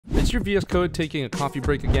Is your VS Code taking a coffee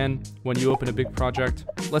break again when you open a big project?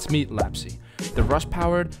 Let's meet Lapce, the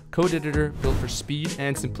Rust-powered code editor built for speed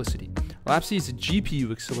and simplicity. Lapce is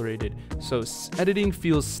GPU accelerated, so editing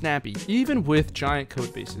feels snappy, even with giant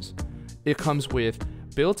code bases. It comes with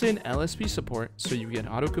built-in LSP support, so you get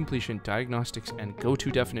autocompletion, diagnostics, and go-to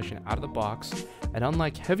definition out of the box. And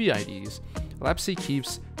unlike heavy IDEs, Lapce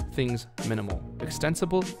keeps things minimal,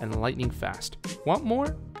 extensible, and lightning fast. Want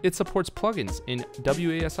more? It supports plugins in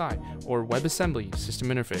WASI or WebAssembly system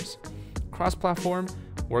interface. Cross-platform,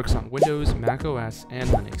 works on Windows, macOS, and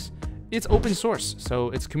Linux. It's open source, so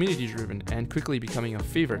it's community-driven and quickly becoming a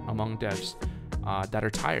favorite among devs that are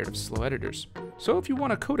tired of slow editors. So if you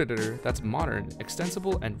want a code editor that's modern,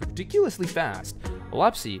 extensible, and ridiculously fast,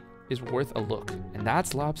 Lapce is worth a look, and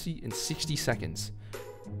that's Lapce in 60 seconds.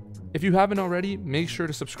 If you haven't already, make sure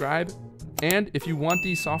to subscribe. And if you want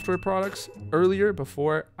these software products earlier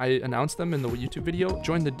before I announce them in the YouTube video,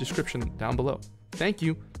 join the description down below. Thank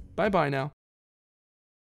you. Bye-bye now.